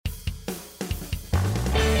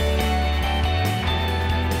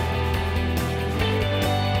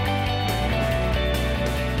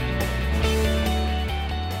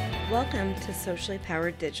Welcome to Socially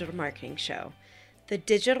Powered Digital Marketing Show, the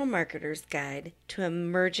digital marketer's guide to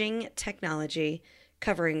emerging technology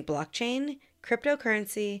covering blockchain,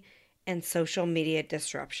 cryptocurrency, and social media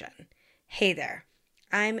disruption. Hey there,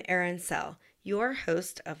 I'm Erin Sell, your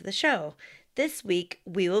host of the show. This week,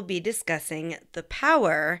 we will be discussing the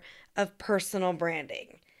power of personal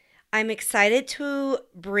branding. I'm excited to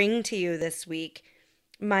bring to you this week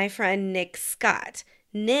my friend Nick Scott.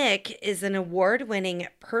 Nick is an award-winning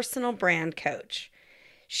personal brand coach.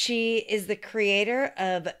 She is the creator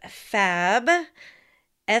of FABB,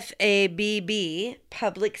 F-A-B-B,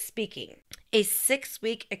 Public Speaking, a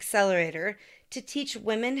 6-week accelerator to teach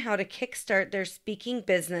women how to kickstart their speaking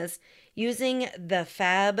business using the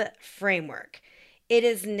FABB framework. It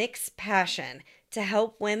is Nick's passion to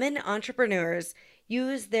help women entrepreneurs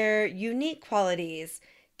use their unique qualities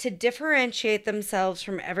to differentiate themselves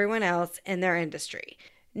from everyone else in their industry.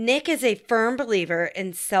 Nick is a firm believer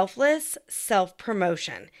in selfless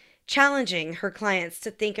self-promotion, challenging her clients to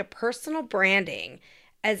think of personal branding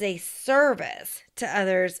as a service to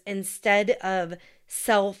others instead of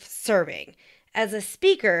self-serving. As a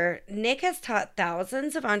speaker, Nick has taught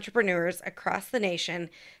thousands of entrepreneurs across the nation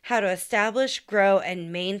how to establish, grow,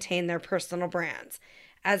 and maintain their personal brands.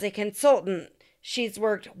 As a consultant, she's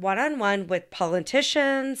worked one-on-one with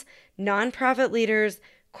politicians, nonprofit leaders,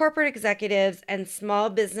 corporate executives, and small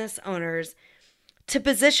business owners to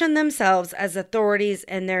position themselves as authorities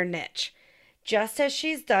in their niche. Just as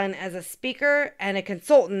she's done as a speaker and a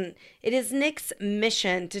consultant, it is Nick's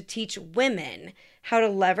mission to teach women how to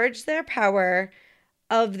leverage their power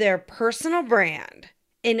of their personal brand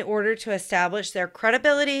in order to establish their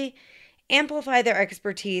credibility, amplify their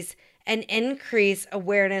expertise, and increase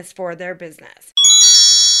awareness for their business.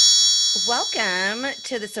 Welcome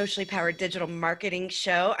to the Socially Powered Digital Marketing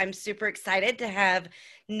Show. I'm super excited to have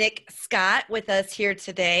Nick Scott with us here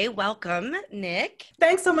today. Welcome, Nick.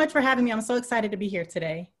 Thanks so much for having me. I'm so excited to be here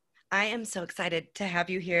today. I am so excited to have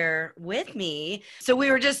you here with me. So we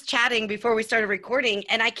were just chatting before we started recording,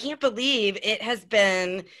 and I can't believe it has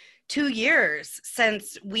been 2 years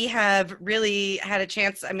since we have really had a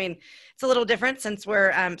chance. I mean, it's a little different since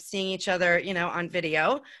we're seeing each other, on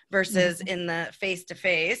video versus in the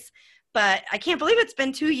face-to-face. But I can't believe it's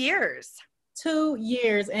been 2 years. 2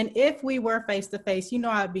 years. And if we were face-to-face,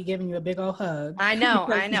 I'd be giving you a big old hug. I know.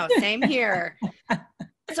 Same here.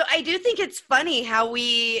 So I do think it's funny how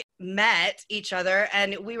we met each other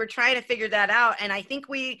and we were trying to figure that out. And I think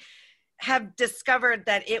we have discovered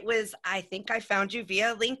that I think I found you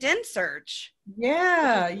via LinkedIn search.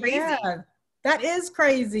 Yeah. That is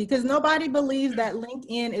crazy because nobody believes that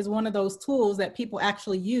LinkedIn is one of those tools that people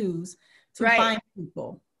actually use to find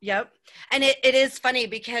people. Yep. And it is funny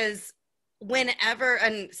because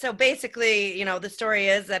and so basically, the story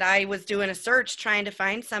is that I was doing a search trying to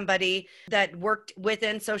find somebody that worked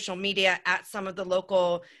within social media at some of the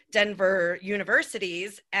local Denver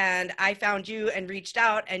universities. And I found you and reached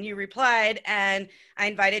out and you replied and I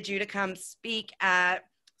invited you to come speak at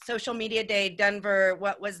Social Media Day Denver.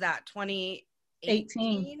 What was that?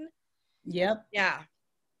 2018? Yep. Yeah.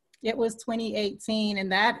 It was 2018,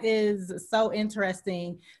 and that is so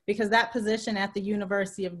interesting because that position at the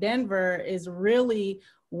University of Denver is really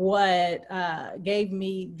what gave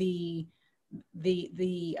me the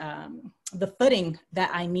footing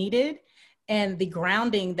that I needed and the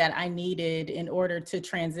grounding that I needed in order to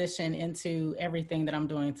transition into everything that I'm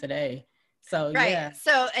doing today. So, yeah.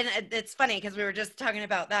 So, and it's funny because we were just talking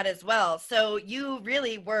about that as well. So you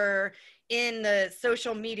really were in the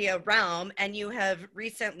social media realm and you have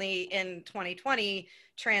recently in 2020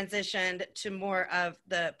 transitioned to more of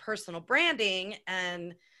the personal branding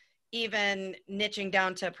and even niching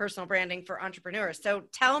down to personal branding for entrepreneurs. So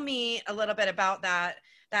tell me a little bit about that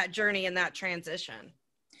journey and that transition.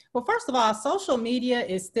 Well, first of all, social media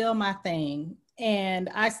is still my thing and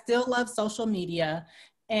I still love social media.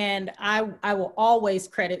 And I will always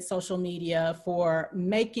credit social media for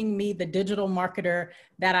making me the digital marketer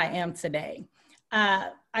that I am today.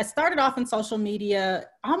 I started off in social media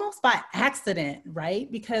almost by accident, right?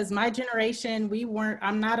 Because my generation,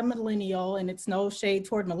 I'm not a millennial and it's no shade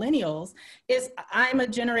toward millennials. I'm a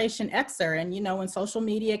Generation Xer. And, when social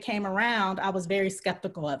media came around, I was very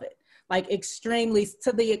skeptical of it. Like extremely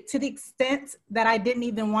to the extent that I didn't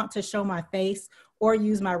even want to show my face or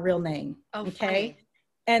use my real name. Okay. Funny.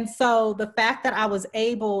 And so the fact that I was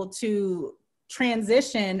able to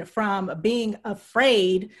transition from being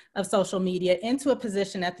afraid of social media into a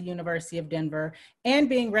position at the University of Denver and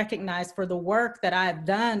being recognized for the work that I've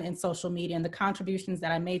done in social media and the contributions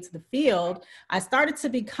that I made to the field, I started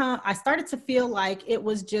to feel like it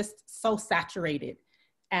was just so saturated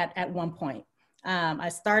at one point. I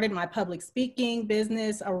started my public speaking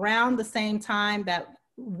business around the same time that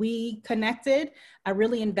we connected. I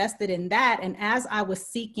really invested in that. And as I was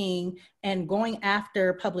seeking and going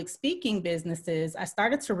after public speaking businesses, I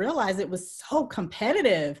started to realize it was so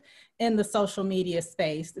competitive in the social media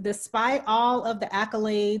space. Despite all of the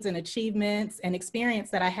accolades and achievements and experience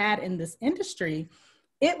that I had in this industry,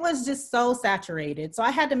 it was just so saturated. So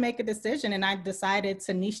I had to make a decision, and I decided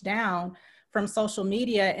to niche down from social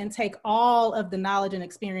media and take all of the knowledge and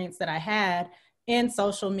experience that I had in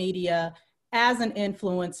social media as an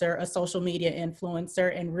influencer, a social media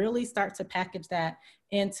influencer, and really start to package that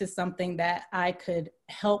into something that I could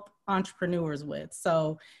help entrepreneurs with.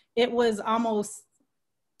 So it was almost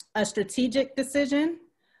a strategic decision.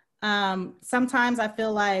 Sometimes I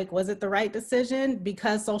feel like, was it the right decision?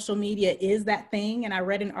 Because social media is that thing. And I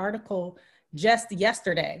read an article just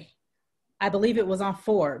yesterday, I believe it was on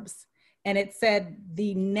Forbes, and it said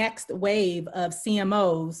the next wave of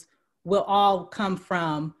CMOs will all come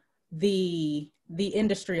from the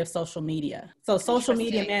industry of social media. So social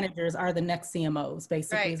media managers are the next CMOs,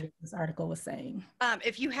 basically, is what this article was saying.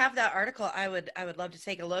 If you have that article, I would love to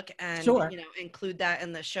take a look and Sure. include that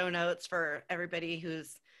in the show notes for everybody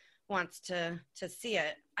who's wants to see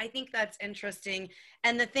it. I think that's interesting.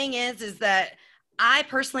 And the thing is that I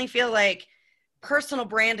personally feel like personal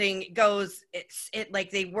branding goes, it like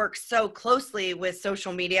they work so closely with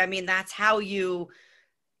social media. I mean, that's how you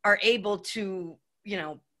are able to,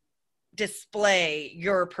 display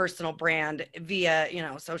your personal brand via,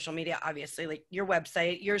 social media, obviously, like your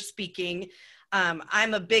website, your speaking.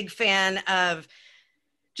 I'm a big fan of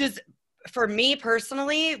just, for me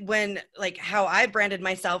personally, when like how I branded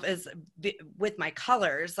myself is with my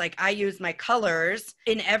colors. Like I use my colors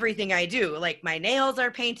in everything I do. Like my nails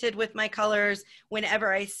are painted with my colors.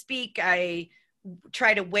 Whenever I speak, I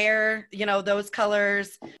try to wear, those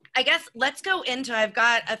colors. I guess let's go into, I've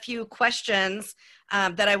got a few questions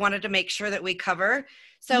that I wanted to make sure that we cover.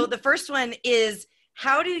 So the first one is,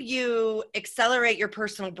 how do you accelerate your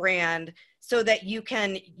personal brand so that you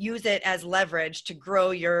can use it as leverage to grow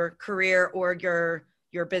your career or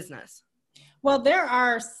your business? Well, there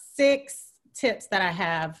are 6 tips that I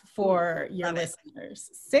have for your listeners.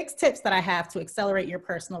 6 tips that I have to accelerate your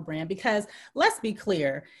personal brand, because let's be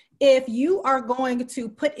clear, if you are going to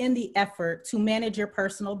put in the effort to manage your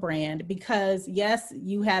personal brand, because yes,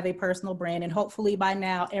 you have a personal brand, and hopefully by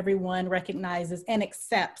now everyone recognizes and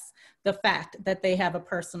accepts the fact that they have a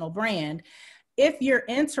personal brand. If you're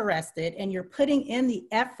interested and you're putting in the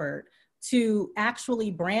effort to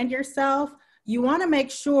actually brand yourself, you want to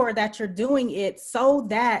make sure that you're doing it so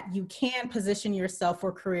that you can position yourself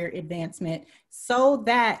for career advancement, so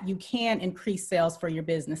that you can increase sales for your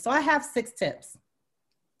business. So I have 6 tips.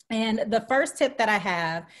 And the first tip that I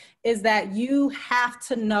have is that you have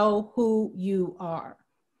to know who you are.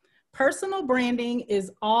 Personal branding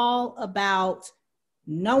is all about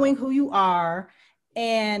knowing who you are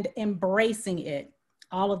and embracing it.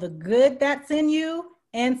 All of the good that's in you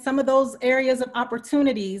and some of those areas of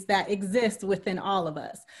opportunities that exist within all of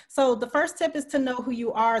us. So the first tip is to know who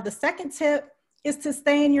you are. The second tip is to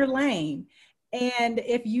stay in your lane. And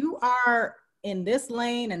if you are in this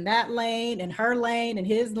lane and that lane and her lane and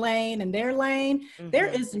his lane and their lane, there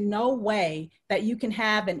is no way that you can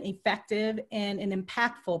have an effective and an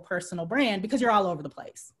impactful personal brand, because you're all over the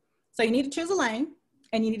place. So you need to choose a lane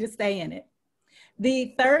and you need to stay in it.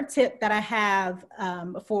 The third tip that I have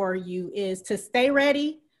for you is to stay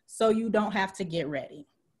ready so you don't have to get ready.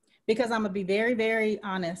 Because I'm gonna be very, very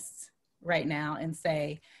honest right now and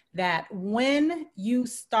say that when you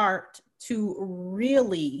start to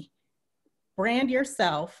really brand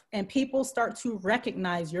yourself and people start to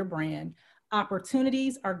recognize your brand,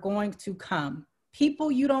 opportunities are going to come.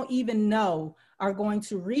 People you don't even know are going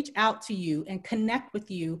to reach out to you and connect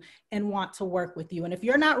with you and want to work with you. And if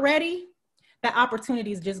you're not ready, that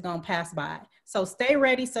opportunity is just going to pass by. So stay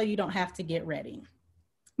ready so you don't have to get ready.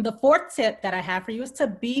 The fourth tip that I have for you is to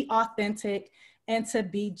be authentic and to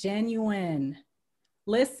be genuine.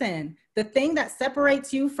 Listen, the thing that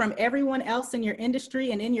separates you from everyone else in your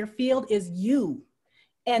industry and in your field is you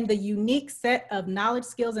and the unique set of knowledge,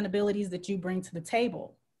 skills, and abilities that you bring to the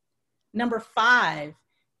table. Number 5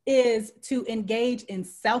 is to engage in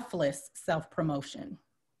selfless self-promotion.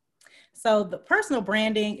 So the personal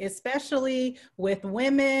branding, especially with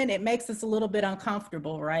women, it makes us a little bit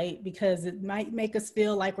uncomfortable, right? Because it might make us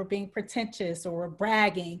feel like we're being pretentious or we're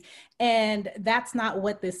bragging. And that's not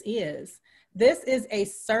what this is. This is a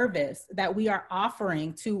service that we are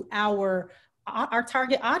offering to our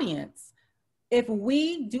target audience. If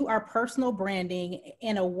we do our personal branding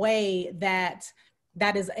in a way that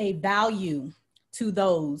is a value to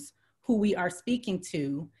those who we are speaking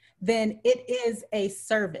to, then it is a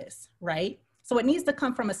service, right? So it needs to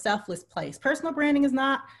come from a selfless place. Personal branding is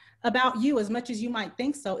not about you as much as you might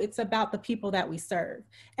think so. It's about the people that we serve.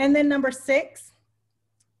 And then number 6,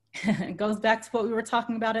 it goes back to what we were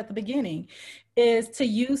talking about at the beginning, is to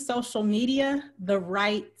use social media the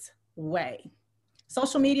right way.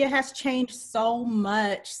 Social media has changed so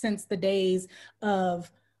much since the days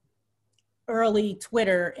of early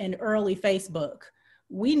Twitter and early Facebook.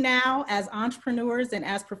 We now, as entrepreneurs and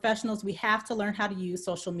as professionals, we have to learn how to use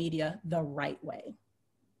social media the right way.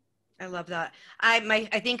 I love that.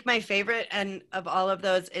 I think my favorite and of all of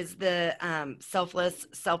those is the selfless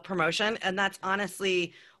self-promotion. And that's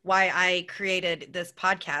honestly why I created this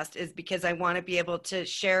podcast, is because I want to be able to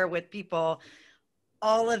share with people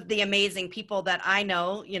all of the amazing people that I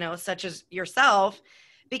know, you know, such as yourself,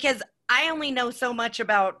 because I only know so much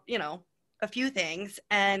about, you know, a few things.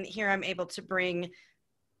 And here I'm able to bring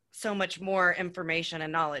so much more information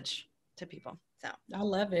and knowledge to people. So I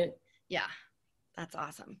love it. Yeah, that's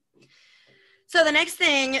awesome. So the next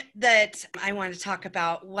thing that I wanted to talk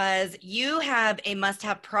about was you have a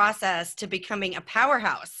must-have process to becoming a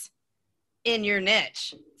powerhouse in your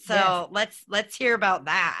niche. So let's hear about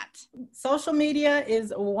that. Social media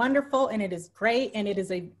is wonderful and it is great, and it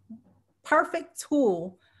is a perfect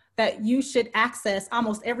tool that you should access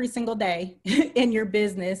almost every single day in your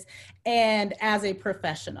business and as a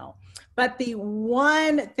professional. But the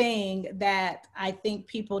one thing that I think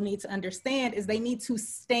people need to understand is they need to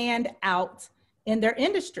stand out in their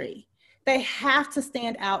industry. They have to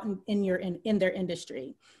stand out in their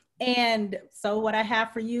industry. And so what I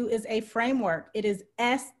have for you is a framework. It is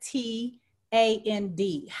STAND.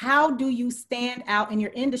 How do you stand out in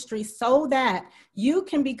your industry so that you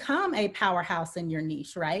can become a powerhouse in your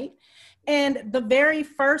niche, right? And the very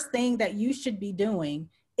first thing that you should be doing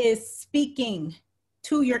is speaking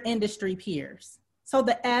to your industry peers. So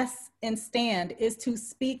the S in STAND is to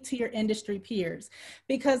speak to your industry peers,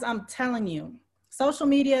 because I'm telling you, social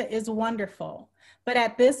media is wonderful. But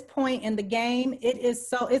at this point in the game,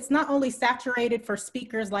 it's not only saturated for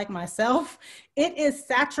speakers like myself, it is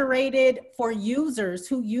saturated for users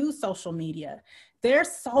who use social media.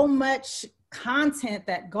 There's so much content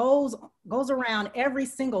that goes around every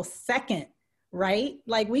single second, right?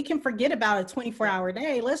 Like, we can forget about a 24-hour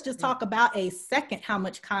day. Let's just talk about a second, how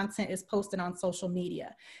much content is posted on social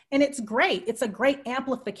media. And it's great. It's a great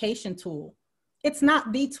amplification tool. It's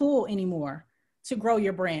not the tool anymore to grow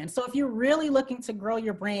your brand. So if you're really looking to grow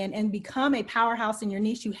your brand and become a powerhouse in your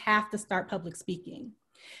niche, you have to start public speaking.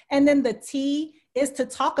 And then the T is to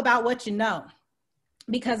talk about what you know.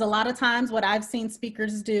 Because a lot of times what I've seen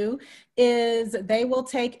speakers do is they will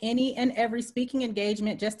take any and every speaking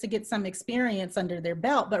engagement just to get some experience under their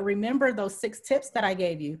belt. But remember those 6 tips that I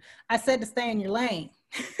gave you. I said to stay in your lane.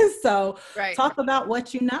 So Talk about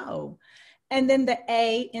what you know. And then the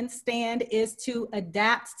A in STAND is to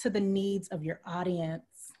adapt to the needs of your audience.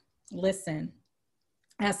 Listen,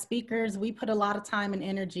 as speakers, we put a lot of time and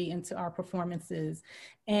energy into our performances.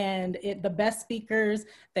 And the best speakers,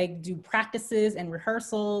 they do practices and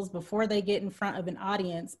rehearsals before they get in front of an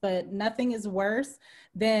audience. But nothing is worse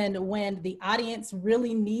than when the audience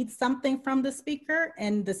really needs something from the speaker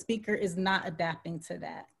and the speaker is not adapting to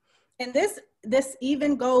that. And this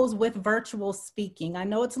even goes with virtual speaking. I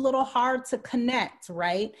know it's a little hard to connect,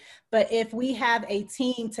 right? But if we have a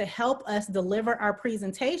team to help us deliver our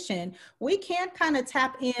presentation, we can kind of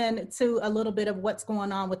tap into a little bit of what's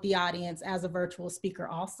going on with the audience as a virtual speaker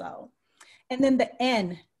also. And then the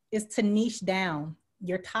N is to niche down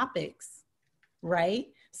your topics, right?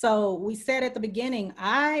 So we said at the beginning,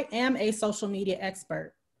 I am a social media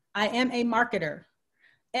expert. I am a marketer.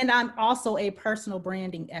 And I'm also a personal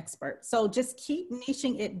branding expert. So just keep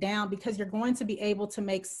niching it down, because you're going to be able to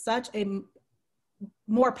make such a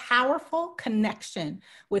more powerful connection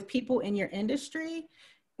with people in your industry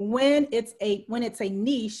when it's a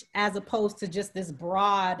niche, as opposed to just this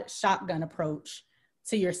broad shotgun approach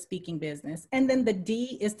to your speaking business. And then the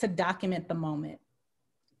D is to document the moment,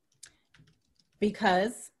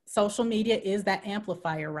 because social media is that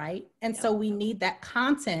amplifier, right? And so we need that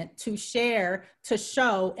content to share, to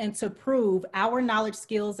show, and to prove our knowledge,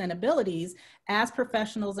 skills, and abilities as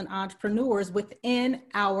professionals and entrepreneurs within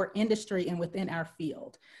our industry and within our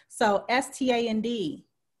field. So STAND,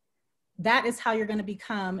 that is how you're going to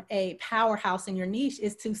become a powerhouse in your niche,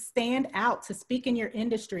 is to stand out, to speak in your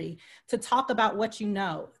industry, to talk about what you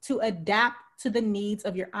know, to adapt to the needs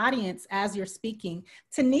of your audience as you're speaking,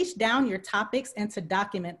 to niche down your topics, and to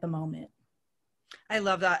document the moment. I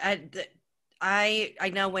love that.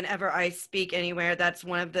 I know whenever I speak anywhere, that's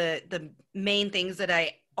one of the main things that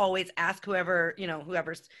I always ask whoever,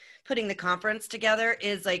 whoever's putting the conference together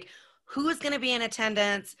is like, who's going to be in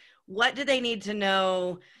attendance? What do they need to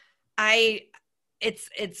know?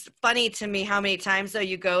 It's funny to me how many times though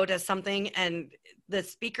you go to something and the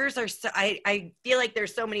speakers are so, I feel like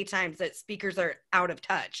there's so many times that speakers are out of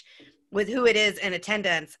touch with who it is in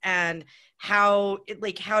attendance and how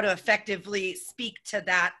to effectively speak to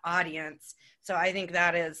that audience. So I think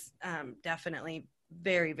that is definitely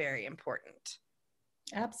very, very important.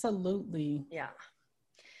 Absolutely. Yeah.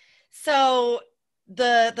 So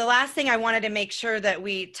the last thing I wanted to make sure that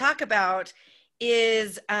we talk about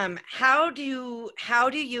is how do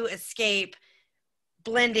you escape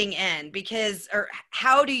blending in? Because, or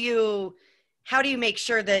how do you make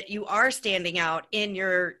sure that you are standing out in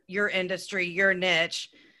your industry, your niche?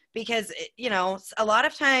 Because a lot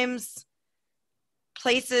of times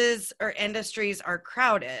places or industries are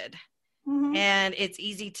crowded, Mm-hmm. and it's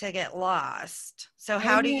easy to get lost. So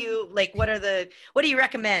how Amen. do you what do you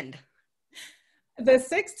recommend? The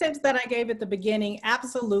 6 tips that I gave at the beginning,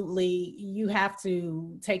 absolutely, you have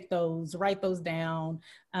to take those, write those down,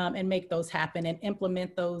 and make those happen and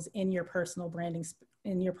implement those in your personal branding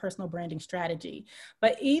strategy.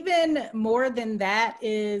 But even more than that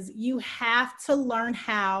is you have to learn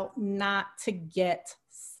how not to get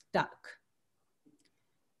stuck.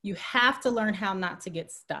 You have to learn how not to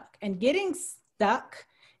get stuck. And getting stuck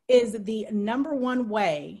is the number one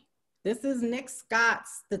way. This is Nick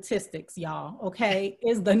Scott's statistics, y'all, okay,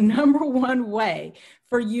 is the number one way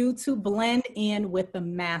for you to blend in with the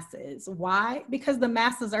masses. Why? Because the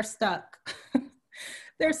masses are stuck.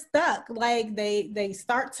 They're stuck. Like they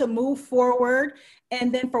start to move forward,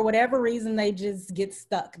 and then for whatever reason, they just get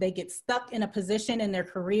stuck. They get stuck in a position in their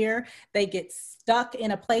career. They get stuck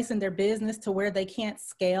in a place in their business to where they can't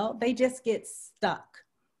scale. They just get stuck.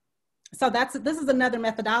 So this is another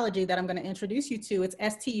methodology that I'm going to introduce you to. It's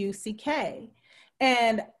STUCK.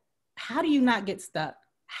 And how do you not get stuck?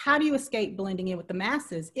 How do you escape blending in with the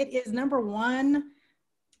masses? It is number one,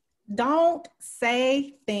 don't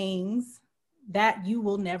say things that you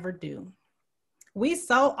will never do. We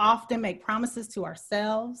so often make promises to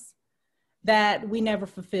ourselves that we never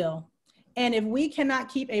fulfill. And if we cannot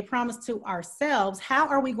keep a promise to ourselves, how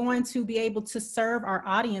are we going to be able to serve our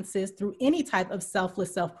audiences through any type of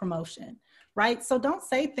selfless self-promotion, right? So don't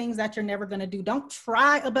say things that you're never going to do. Don't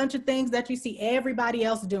try a bunch of things that you see everybody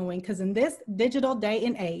else doing, because in this digital day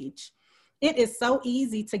and age, it is so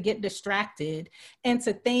easy to get distracted and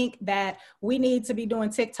to think that we need to be doing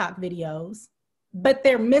TikTok videos, but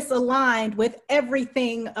they're misaligned with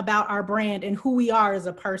everything about our brand and who we are as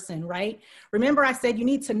a person, right? Remember, I said you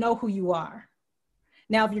need to know who you are.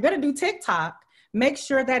 Now, if you're going to do TikTok, make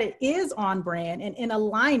sure that it is on brand and in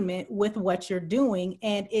alignment with what you're doing,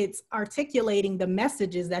 and it's articulating the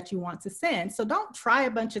messages that you want to send. So don't try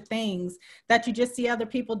a bunch of things that you just see other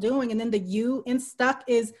people doing, and then the you in stuck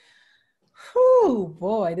is, whew,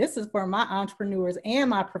 boy, this is for my entrepreneurs and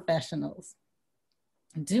my professionals.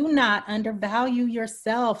 Do not undervalue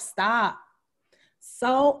yourself. Stop.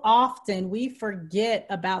 So often we forget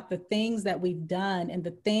about the things that we've done and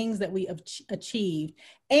the things that we have achieved.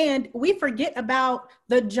 And we forget about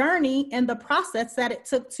the journey and the process that it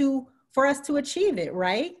took for us to achieve it,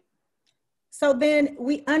 right? So then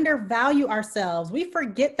we undervalue ourselves. We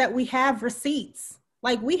forget that we have receipts.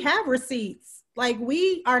 Like, we have receipts. Like,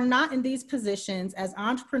 we are not in these positions as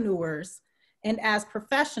entrepreneurs and as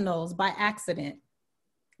professionals by accident.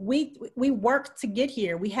 We work to get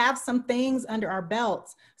here. We have some things under our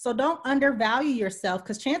belts. So don't undervalue yourself,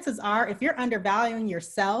 because chances are, if you're undervaluing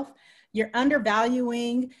yourself, you're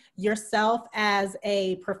undervaluing yourself as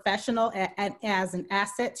a professional, as an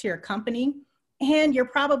asset to your company, and you're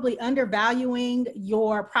probably undervaluing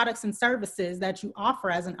your products and services that you offer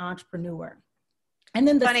as an entrepreneur. And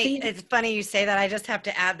then It's funny you say that. I just have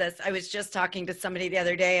to add this. I was just talking to somebody the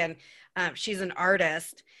other day, and she's an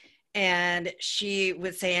artist. And she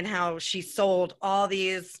was saying how she sold all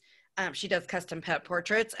these, she does custom pet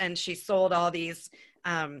portraits, and she sold all these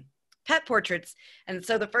pet portraits. And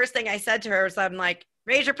so the first thing I said to her was, I'm like,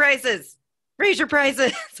 raise your prices, raise your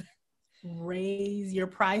prices. Raise your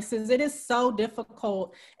prices. It is so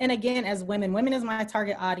difficult. And again, as women is my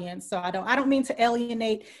target audience. So I don't mean to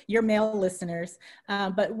alienate your male listeners,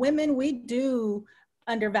 but women, we do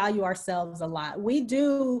undervalue ourselves a lot. We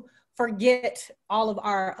do forget all of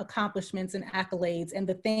our accomplishments and accolades and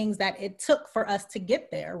the things that it took for us to get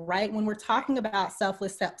there, right? When we're talking about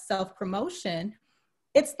selfless self-promotion,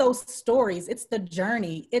 it's those stories, it's the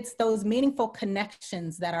journey, it's those meaningful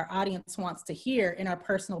connections that our audience wants to hear in our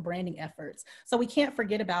personal branding efforts. So we can't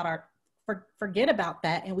forget about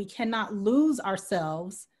that, and we cannot lose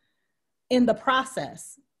ourselves in the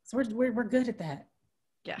process. So we're good at that.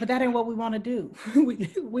 Yeah. But that ain't what we want to do.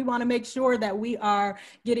 We want to make sure that we are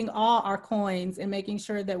getting all our coins and making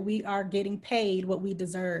sure that we are getting paid what we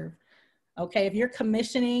deserve. Okay, if you're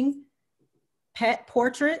commissioning pet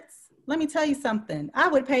portraits, let me tell you something. I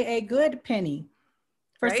would pay a good penny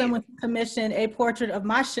for Right? someone to commission a portrait of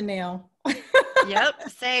my Chanel. Yep.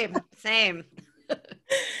 Same.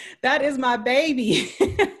 That is my baby.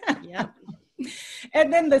 Yep.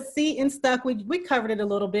 And then the seat and stuck, we covered it a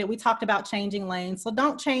little bit. We talked about changing lanes. So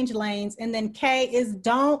don't change lanes. And then K is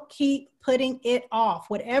don't keep putting it off.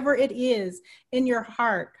 Whatever it is in your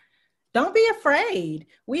heart, don't be afraid.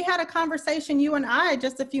 We had a conversation, you and I,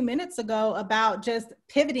 just a few minutes ago about just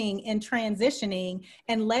pivoting and transitioning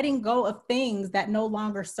and letting go of things that no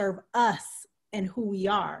longer serve us and who we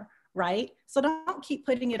are, right? So don't keep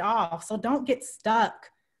putting it off. So don't get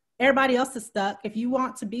stuck. Everybody else is stuck. If you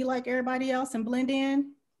want to be like everybody else and blend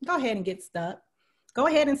in, go ahead and get stuck. Go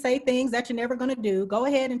ahead and say things that you're never going to do. Go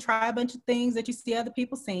ahead and try a bunch of things that you see other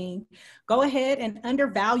people saying. Go ahead and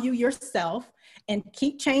undervalue yourself and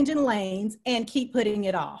keep changing lanes and keep putting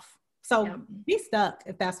it off. So Yep. Be stuck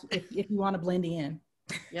if you want to blend in.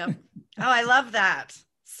 Yep. Oh, I love that.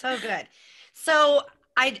 So good. So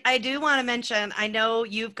I do want to mention, I know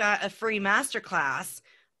you've got a free masterclass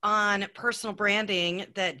on personal branding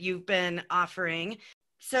that you've been offering.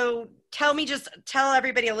 So tell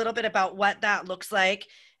everybody a little bit about what that looks like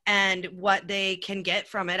and what they can get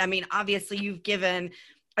from it. I mean, obviously you've given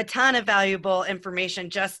a ton of valuable information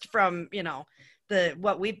just from,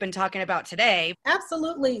 what we've been talking about today.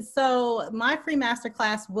 Absolutely. So my free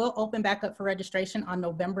masterclass will open back up for registration on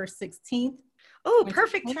November 16th. Oh,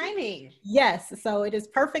 perfect timing. Yes, so it is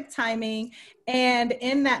perfect timing. And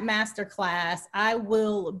in that masterclass, I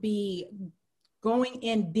will be going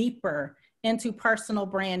in deeper into personal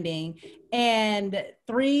branding. And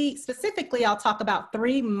specifically, I'll talk about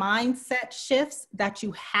 3 mindset shifts that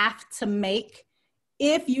you have to make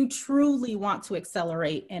if you truly want to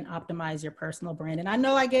accelerate and optimize your personal brand. And I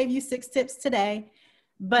know I gave you 6 tips today,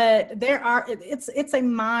 but it's a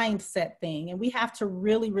mindset thing. And we have to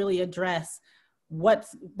really, really address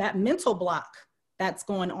what's that mental block that's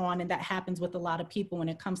going on and that happens with a lot of people when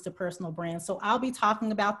it comes to personal brands. So I'll be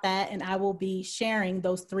talking about that, and I will be sharing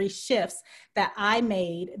those 3 shifts that I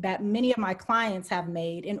made, that many of my clients have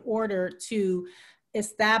made in order to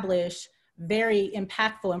establish very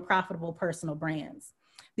impactful and profitable personal brands.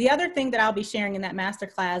 The other thing that I'll be sharing in that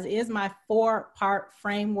masterclass is my 4-part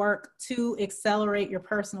framework to accelerate your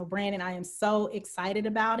personal brand. And I am so excited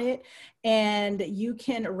about it. And you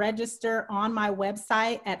can register on my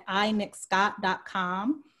website at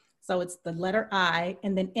inikscott.com. So it's the letter I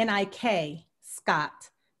and then N-I-K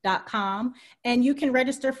Scott.com. And you can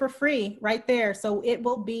register for free right there. So it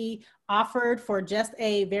will be offered for just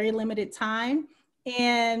a very limited time.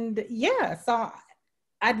 And yeah, so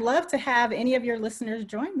I'd love to have any of your listeners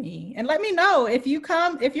join me, and let me know if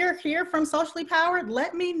you're here from Socially Powered,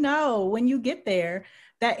 let me know when you get there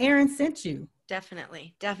that Erin sent you.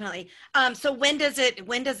 Definitely. So when does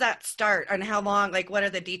that start, and how long, what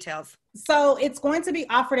are the details? So it's going to be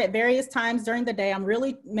offered at various times during the day. I'm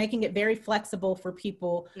really making it very flexible for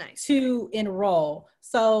people to enroll.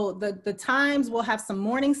 So the times, we'll have some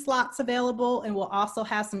morning slots available, and we'll also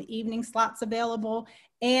have some evening slots available.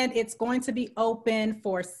 And it's going to be open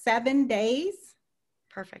for 7 days.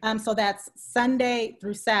 Perfect. So that's Sunday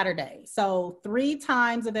through Saturday. So 3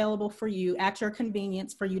 times available for you at your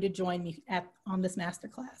convenience for you to join me on this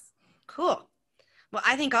masterclass. Cool. Well,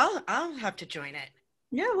 I think I'll have to join it.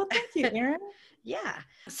 Yeah, well, thank you, Erin. Yeah.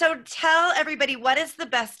 So tell everybody, what is the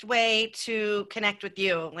best way to connect with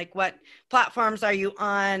you? What platforms are you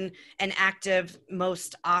on and active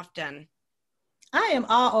most often? I am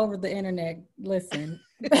all over the internet. Listen,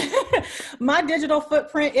 my digital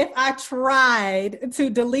footprint, if I tried to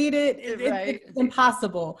delete it, it's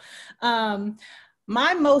impossible.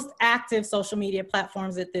 My most active social media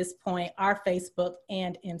platforms at this point are Facebook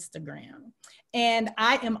and Instagram. And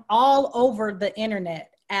I am all over the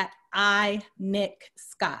internet at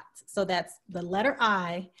inikscott. So that's the letter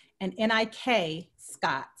I and N-I-K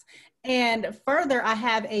Scott. And further, I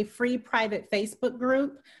have a free private Facebook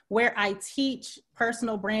group where I teach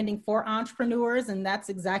personal branding for entrepreneurs. And that's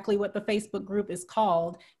exactly what the Facebook group is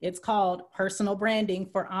called. It's called Personal Branding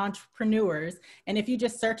for Entrepreneurs. And if you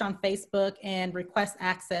just search on Facebook and request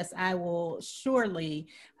access, I will surely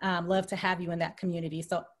love to have you in that community.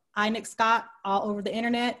 So Inik Scott all over the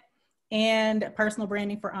internet, and Personal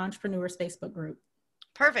Branding for Entrepreneurs Facebook group.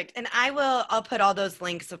 Perfect. And I'll put all those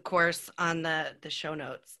links, of course, on the show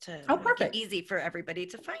notes to make it easy for everybody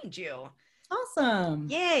to find you. Awesome.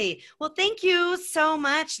 Yay. Well, thank you so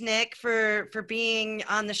much, Nick, for being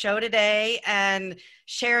on the show today and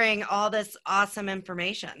sharing all this awesome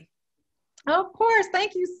information. Of course.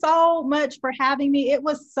 Thank you so much for having me. It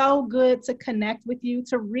was so good to connect with you,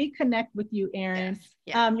 to reconnect with you, Erin. Yes.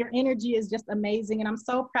 Yeah. Your energy is just amazing. And I'm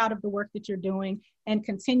so proud of the work that you're doing and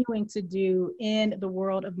continuing to do in the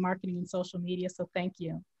world of marketing and social media. So thank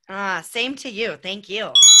you. Same to you. Thank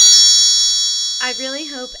you. I really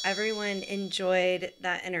hope everyone enjoyed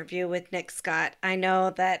that interview with Nick Scott. I know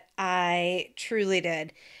that I truly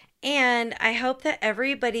did. And I hope that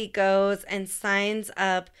everybody goes and signs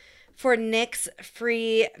up for Nick's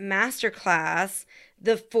free masterclass,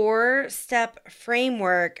 the 4-step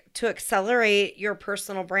framework to accelerate your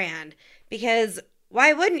personal brand. Because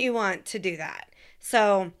why wouldn't you want to do that?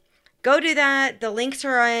 So go do that. The links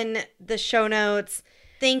are in the show notes.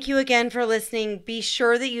 Thank you again for listening. Be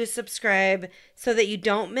sure that you subscribe so that you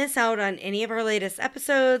don't miss out on any of our latest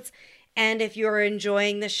episodes. And if you're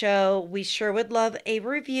enjoying the show, we sure would love a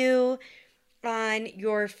review on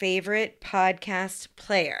your favorite podcast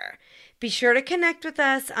player. Be sure to connect with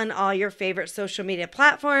us on all your favorite social media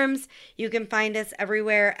platforms. You can find us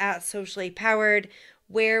everywhere at Socially Powered,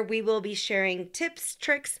 where we will be sharing tips,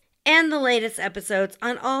 tricks, and the latest episodes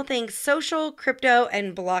on all things social, crypto,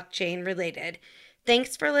 and blockchain related.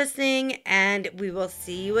 Thanks for listening, and we will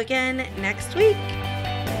see you again next week.